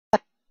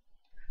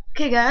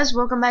Okay guys,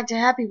 welcome back to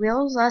Happy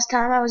Wheels. Last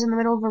time I was in the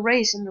middle of a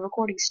race and the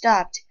recording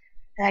stopped.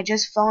 And I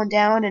just fallen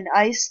down an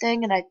ice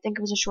thing and I think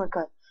it was a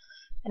shortcut.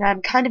 And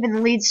I'm kind of in the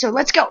lead, so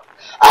let's go.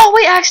 Oh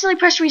wait, I accidentally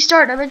pressed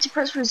restart. I meant to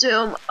press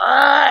resume.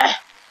 Well,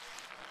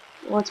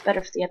 it's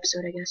better for the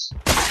episode, I guess.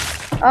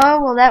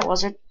 Oh, well that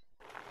wasn't.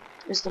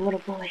 It was the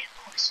little boy,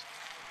 of course.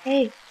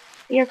 Hey,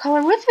 you're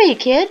coming with me,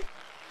 kid.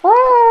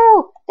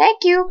 Oh,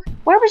 thank you.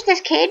 Where was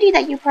this candy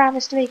that you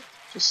promised me?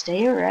 Just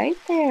stay right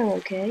there,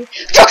 okay?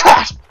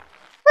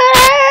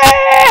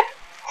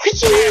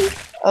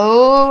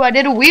 Oh, I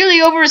did a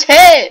wheelie over his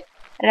head.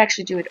 I didn't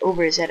actually do it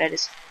over his head. I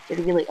just did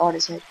a wheelie on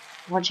his head.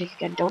 Blonde chick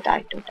again. Don't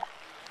die. Don't die.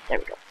 There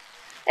we go.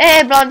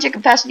 Hey, blonde chick,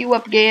 I'm passing you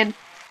up again.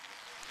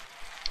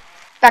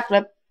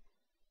 Backflip.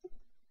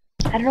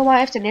 I don't know why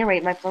I have to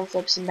narrate my front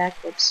flips and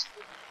backflips.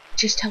 It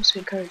just helps me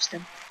encourage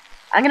them.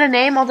 I'm gonna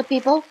name all the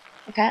people.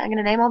 Okay, I'm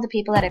gonna name all the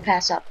people that I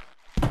pass up.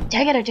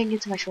 Dang it, I didn't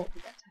get to my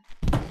shortcut that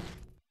time.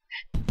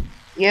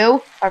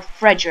 You are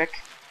Frederick.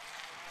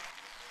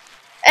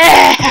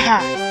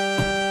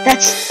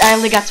 I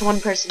only got to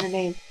one person to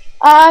name.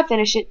 I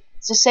finished it.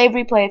 It's a save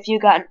replay if you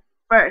got it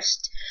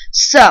first.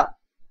 So,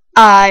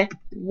 I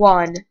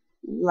won,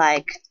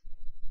 like,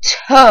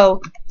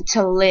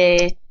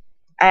 totally,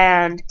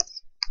 and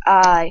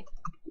I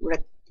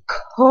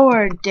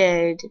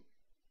recorded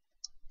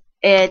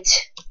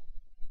it,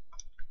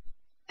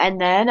 and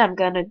then I'm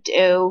gonna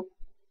do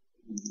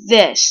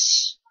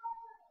this.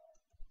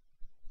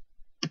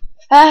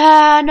 No,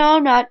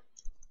 I'm not.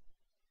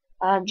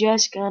 I'm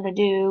just gonna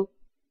do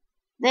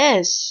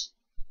this.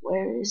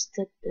 Where is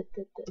the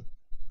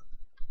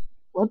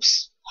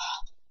whoops.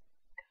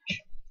 Gosh.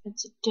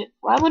 That's a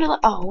why would it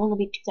let oh, it won't let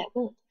me do that,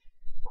 will it?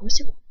 Of course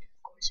it won't.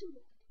 Of course it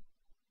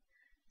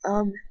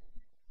won't.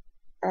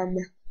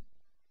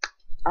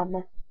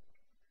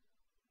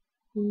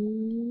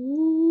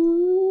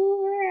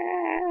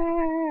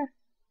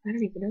 I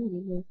don't even know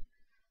anymore.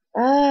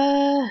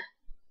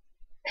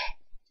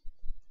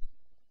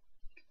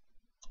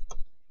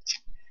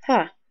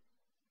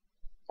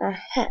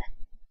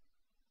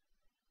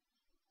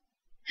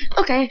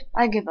 Okay,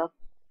 I give up.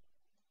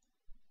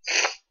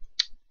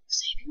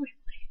 Saving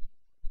replay.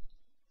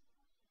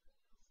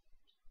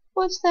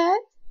 What's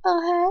that? A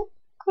hat?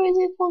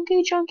 Crazy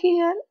funky chunky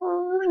hat.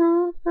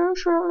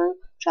 Surely.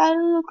 Try to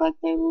look like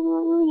they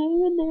were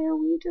in there.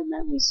 We did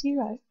let me see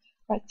right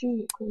through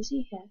your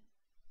crazy hat.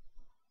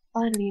 I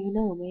don't even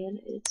know, man.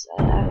 It's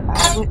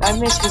I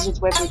miss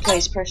Wizards Web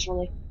Replays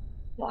personally.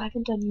 No, I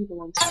haven't done you in a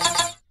long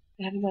time.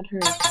 I haven't done her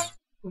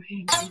or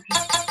him.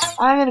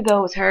 I'm gonna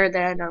go with her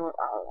then.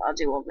 I'll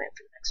do Old Man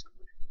for the next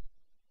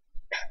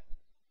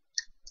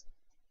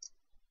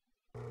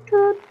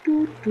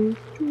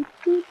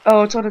one.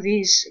 Oh, it's one of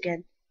these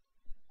again.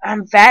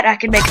 I'm fat. I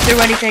can make it through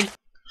anything.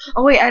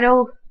 Oh wait, I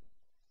know.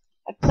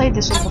 I played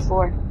this one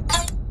before.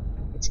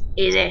 It's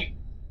easy.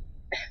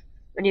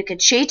 When you can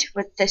cheat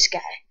with this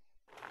guy.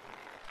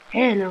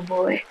 Hey, little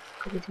boy,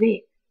 come with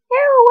me. Yo,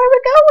 where we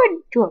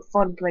going? To a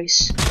fun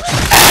place.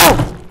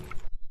 Ow!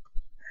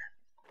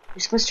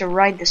 You're supposed to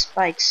ride the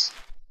spikes.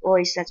 Or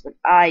at least that's what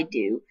I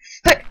do.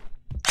 Yeah,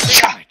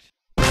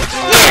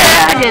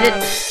 I did it.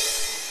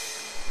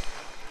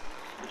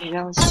 Okay,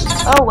 now let's...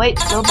 Oh, wait.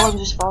 Little boy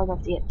was just falling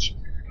off the edge.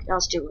 Now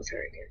let's do it with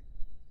her again.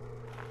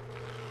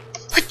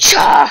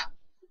 Hacha!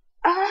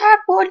 I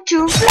want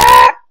to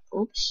fly!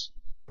 Oops.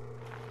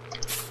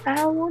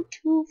 I want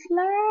to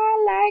fly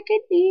like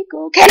an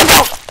eagle.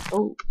 Cannonball!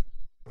 Oh.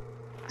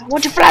 I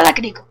want to fly like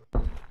an eagle.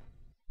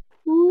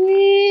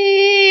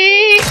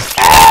 Whee!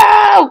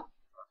 Ow!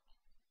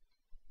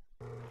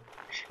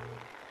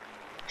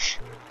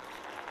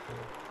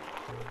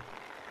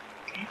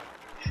 Okay.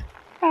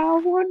 I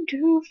want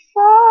to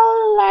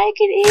fall like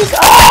an eagle.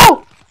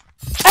 Oh!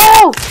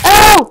 Ow!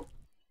 Ow!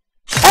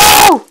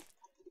 Ow!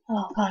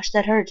 Oh gosh,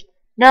 that hurt.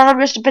 Now I'm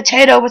just a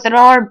potato with an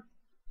arm.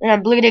 And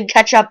I'm bleeding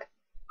ketchup.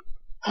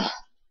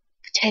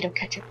 Potato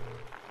ketchup.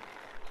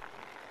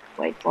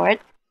 Wait for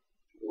it.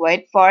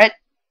 Wait for it.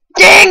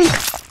 Ding!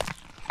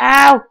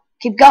 Ow!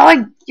 Keep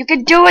going! You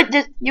can do it!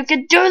 You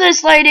can do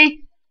this,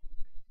 lady!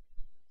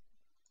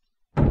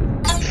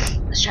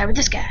 Let's try with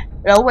this guy.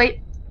 Oh,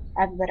 wait.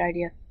 I have a better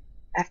idea.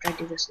 After I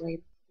do this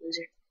lame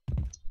loser.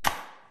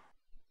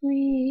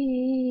 Whee!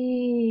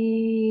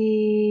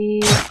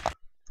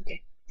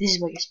 Okay, this is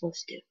what you're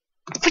supposed to do.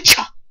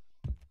 Fa-cha!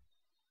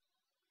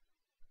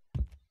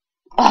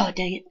 Oh,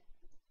 dang it.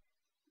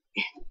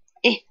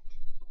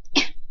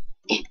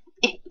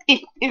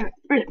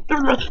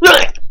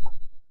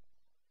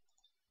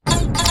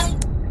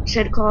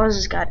 Santa Claus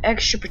has got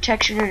extra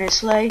protection in his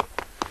sleigh.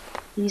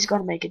 He's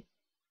gonna make it.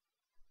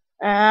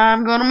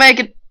 I'm gonna make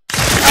it.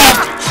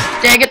 Oh,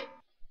 dang it.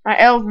 My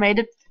elf made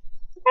it.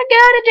 I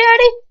got it,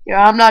 Daddy.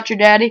 Yeah, I'm not your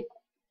daddy.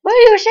 But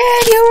you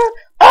said you were.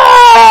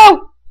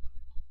 Oh!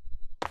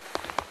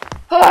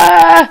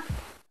 Ah!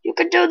 You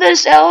can do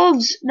this,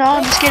 elves. No,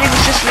 I'm just kidding.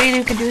 It's just me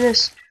who can do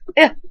this.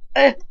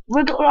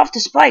 Wiggle off the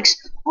spikes.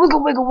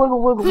 Wiggle, wiggle, wiggle,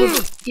 wiggle,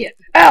 wiggle. Yeah.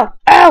 Ow,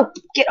 ow.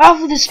 Get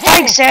off of the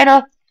spikes,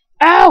 Santa.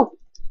 Ow.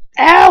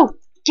 Ow.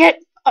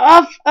 Get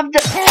off of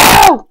the.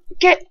 Ow!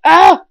 Get.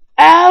 Ow!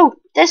 Ow!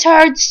 This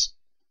hurts.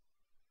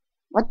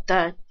 What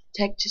the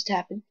heck just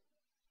happened?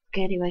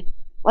 Okay, anyway.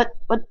 What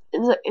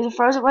is it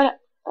frozen? What?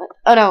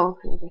 Oh no.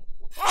 Okay.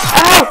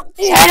 Ow!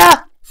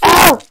 Santa!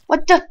 Ow!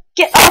 What the?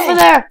 Get off of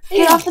there!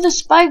 Get off of the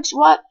spikes!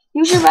 What?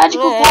 Use your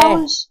magical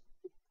powers!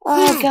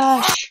 Oh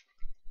gosh.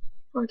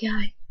 Poor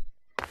guy.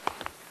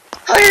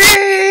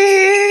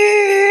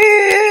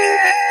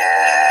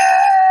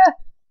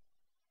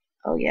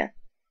 Oh yeah.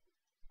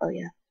 Oh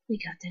yeah. We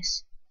got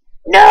this.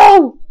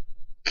 No!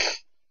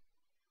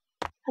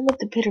 I love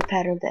the pitter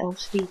patter of the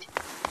elf's feet.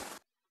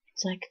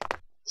 It's like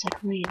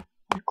rain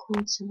on a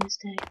cold summer's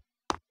day.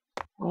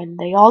 When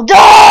they all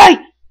die!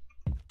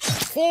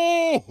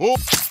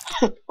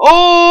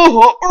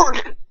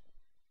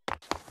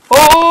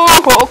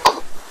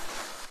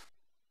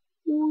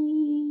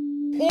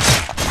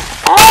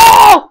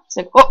 Oh! It's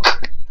like,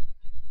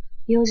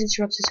 he always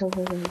interrupts his whole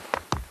thing.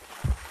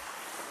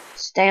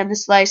 Stay on the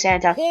sleigh,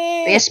 Santa.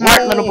 Be a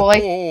smart little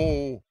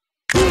boy.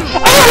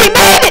 Oh, he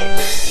made it!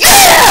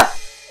 Yeah!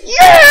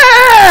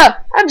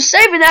 Yeah! I'm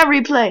saving that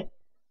replay.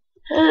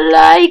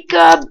 Like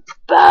a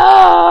BAWS.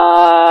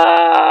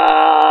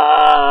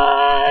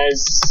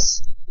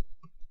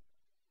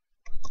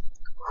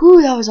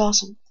 Whew, that was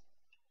awesome.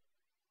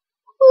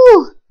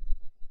 Whew.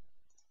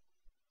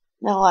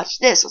 Now watch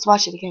this. Let's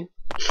watch it again.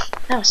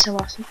 That was so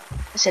awesome.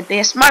 I said, be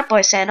a smart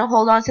boy, Santa.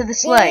 Hold on to the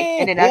sleigh.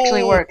 And it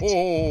actually worked.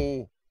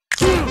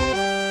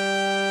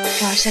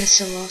 Gosh, that is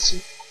so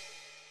awesome.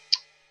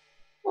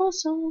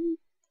 Awesome.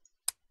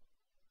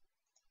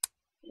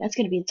 That's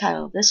gonna be the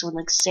title of this one,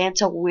 like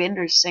Santa win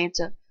or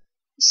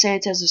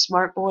Santa's a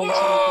smart boy or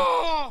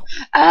something.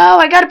 Oh,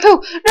 I gotta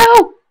poo!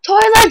 No!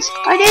 Toilets!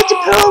 I need to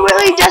poo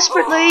really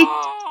desperately!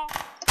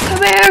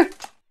 Come here!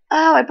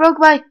 Oh, I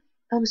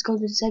almost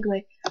called it a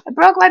segue. I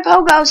broke my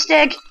pogo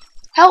stick!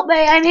 Help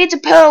me, I need to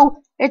poo!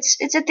 It's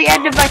at the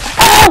end of my.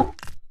 Ow!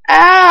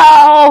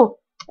 Ow!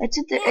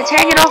 It's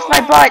hanging off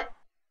my butt.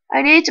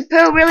 I need to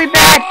poo really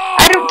bad.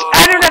 I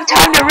don't have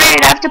time to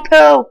read. I have to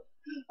poo.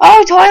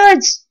 Oh,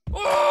 toilets!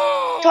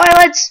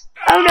 Toilets!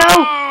 Oh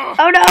no!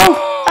 Oh no!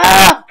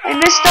 Ah! I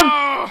missed them.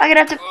 I'm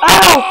gonna have to.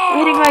 Ow! I'm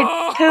hitting my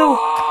poo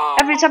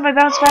every time I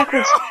bounce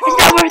backwards. It's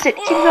not worth it.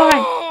 Keep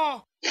going.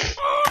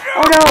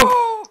 Oh no!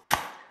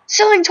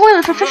 Selling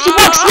toilet for $50.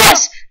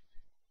 Yes.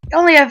 I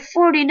only have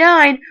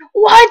 49.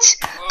 What?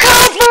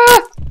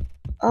 Cover!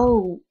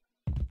 Oh.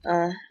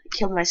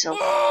 Killed myself.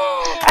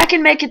 I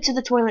can make it to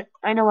the toilet.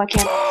 I know I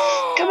can.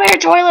 Come here,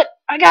 toilet.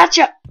 I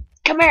gotcha.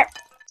 Come here.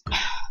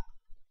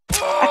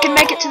 I can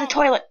make it to the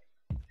toilet.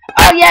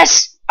 Oh,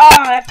 yes. Oh,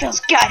 that feels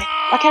good.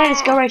 Why can't I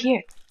just go right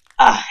here?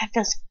 Oh, that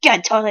feels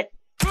good, toilet.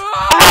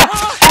 Ow!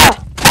 Ow!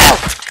 Ow!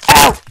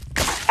 Ow!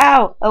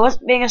 Ow! I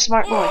wasn't being a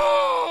smart boy.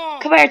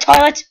 Come here,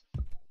 toilet.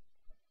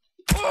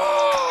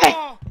 Hey.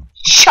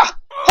 Shh.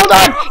 Hold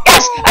on.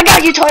 Yes, I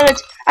got you, toilet.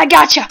 I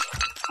gotcha.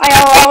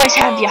 I'll always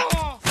have you.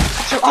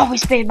 You'll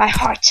always be in my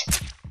heart.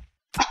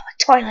 Oh,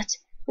 toilet.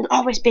 We'll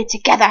always be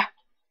together.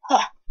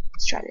 Huh.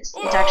 Let's try this.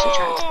 Let's actually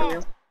try this for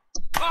real.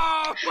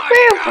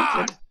 Real front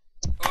flip.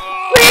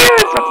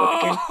 Real front flip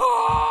again.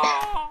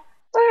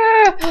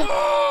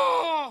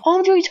 Oh,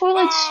 I'm doing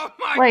toilets.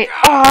 Wait.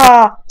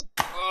 Ah.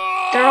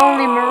 They're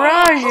only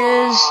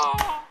mirages.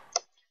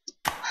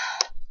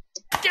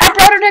 I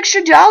brought an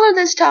extra $1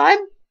 this time.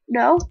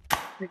 No.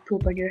 Like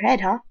poop on your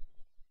head, huh?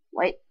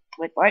 Wait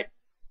for it.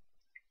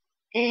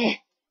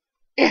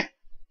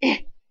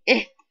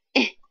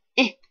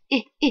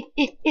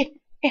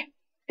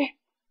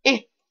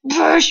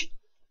 Push.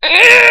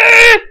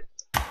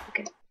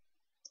 Okay.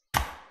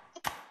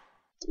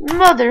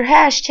 Mother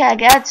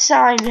hashtag @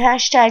 sign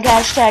hashtag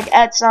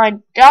 @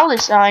 sign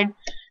 $.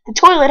 The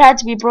toilet had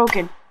to be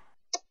broken.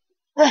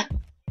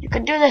 You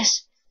can do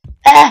this.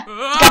 Gotta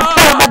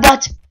put on my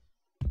butt.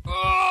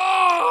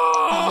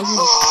 Oh, this is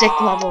a sick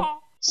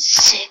level.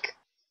 Sick.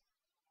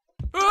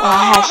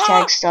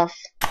 Hashtag stuff.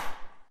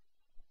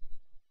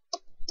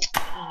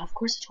 Of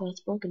course the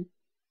toilet's broken.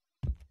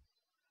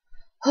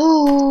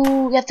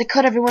 Oh, you have to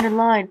cut everyone in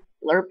line.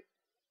 Lerp.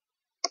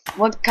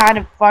 What kind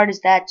of fart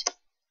is that?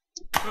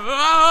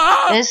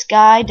 This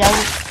guy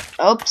doesn't.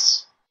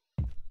 Oops.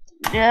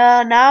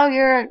 Now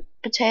you're a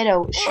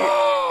potato.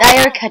 Sure. Now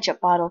you're a ketchup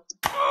bottle.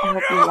 I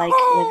hope you like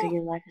living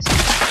your life as a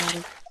ketchup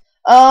bottle.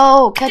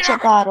 Oh,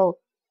 ketchup bottle.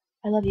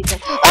 I love you,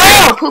 ketchup.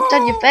 Oh, pooped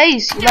on your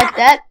face. You like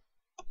that?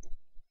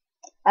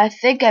 I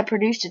think I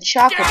produced a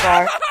chocolate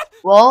bar.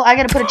 Well, I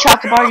gotta put a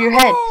chocolate bar in your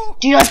head.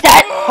 Do you like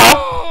that? Huh?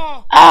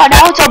 Ah,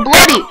 now it's all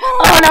bloody.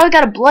 Oh, now I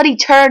got a bloody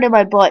turn in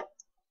my butt.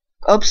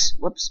 Oops.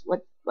 Whoops. What?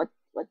 Oh,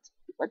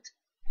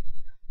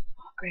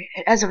 great.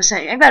 As I was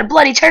saying, I got a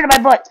bloody turn in my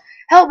butt.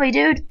 Help me,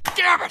 dude.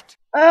 Damn it!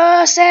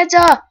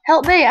 Santa,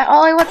 help me.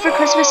 All I want for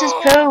Christmas is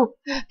poo.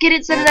 Get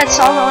instead of that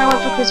song, all I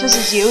want for Christmas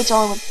is you. It's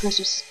all I want for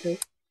Christmas is poo.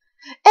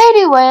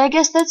 Anyway, I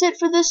guess that's it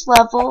for this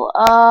level.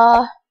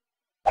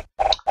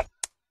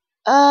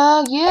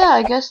 Yeah,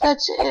 I guess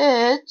that's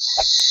it.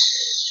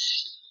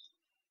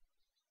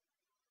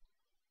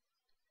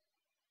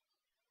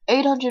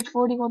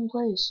 841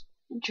 plays.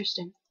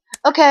 Interesting.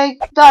 Okay,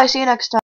 bye. See you next time.